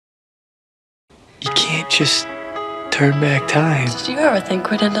can't just turn back time. Did you ever think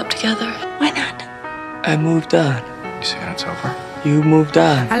we'd end up together? Why not? I moved on. You saying it's over? You moved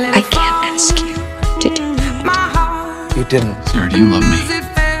on. I can't ask you to do that. You didn't. Sarah, do you love me?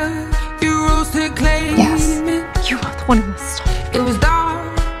 Yes. You are the one who must stop.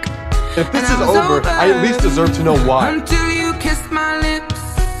 If this is over, I at least deserve to know why.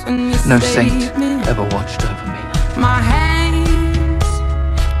 No saint ever watched over me. My hands,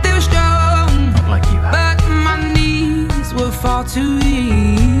 they were strong, Not like you have. but my knees were far too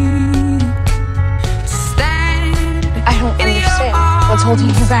weak to stand. I don't understand. What's holding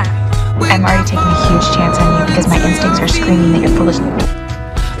you back? I'm already taking a huge chance on you because my instincts are screaming that you're foolish.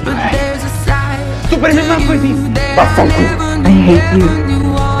 But there's a side I hate you.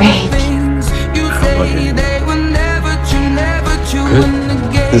 I hate you.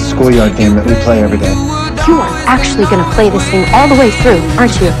 This schoolyard game that we play every day. You are actually gonna play this thing all the way through,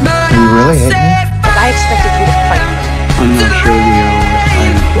 aren't you? Do you really hate me? But I expected you to fight. I'm not sure we are worth fighting.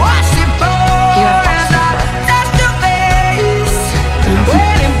 You have lost me forever.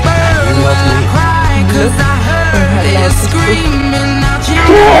 You love me.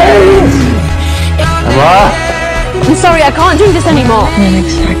 Emma! I'm sorry, I can't do this anymore. Not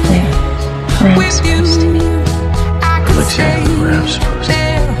exactly where I'm supposed to be. I'm exactly where I'm supposed to be.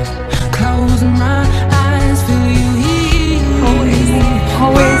 Close my eyes, feel you here.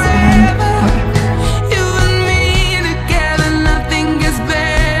 Always and forever. You and me together, nothing gets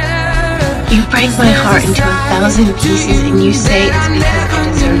better. You break my heart into 1,000 pieces and you say it's because I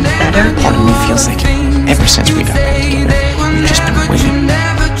deserve better? Part of me feels like ever since we got back together, you've just been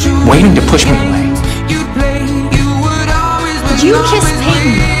waiting to push me away. You kiss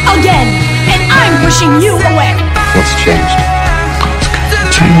Peyton again, and I'm pushing you away. What's changed?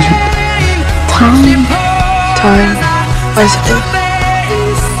 Time. Where's it?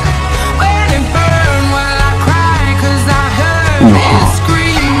 Your heart.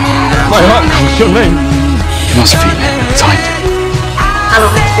 My heart knows your name. You must feel it. Tight. I don't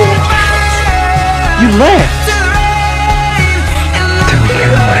have to feel it. You left. Didn't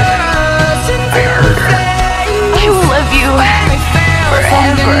hear her. I heard her. I will love you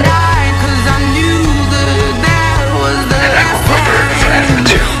forever. And I will love her forever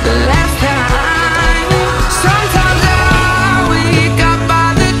too.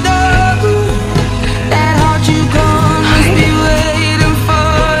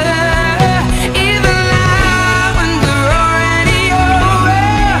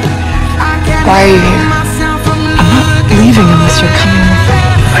 Why are you here? I'm not leaving unless you're coming with me.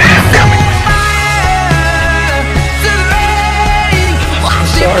 I am coming with you. I'm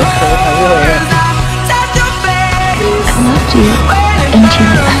sorry, Kurt. I really am. I loved you until you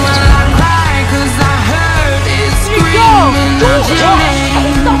left.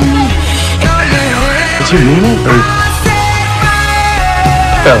 Did you mean it? Or...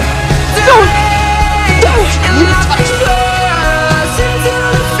 Bella.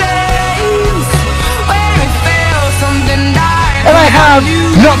 And I have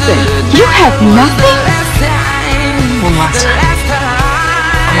Nothing. You have nothing? One last time.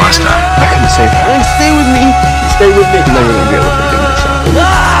 I couldn't save her. Stay with me. Stay with me. I'm never gonna be able to do myself.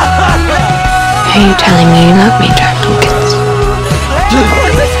 Are you telling me you love me, Jack Hawkins?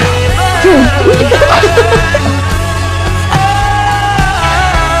 I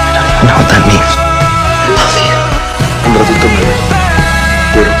know what that means. I love you. Sembra tutto bene.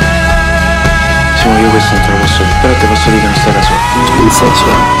 Vero? Siamo io questo non te lo posso dire. Però ti posso dire che non stai da solo. In senso,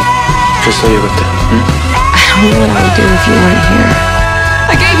 Ci sto io con te. I don't know what I would do if you weren't here.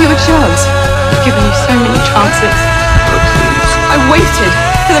 I gave you a chance. I've given you so many chances. I waited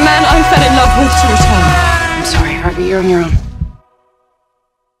for the man I fell in love with to return. I'm sorry, Harvey, you're on your own.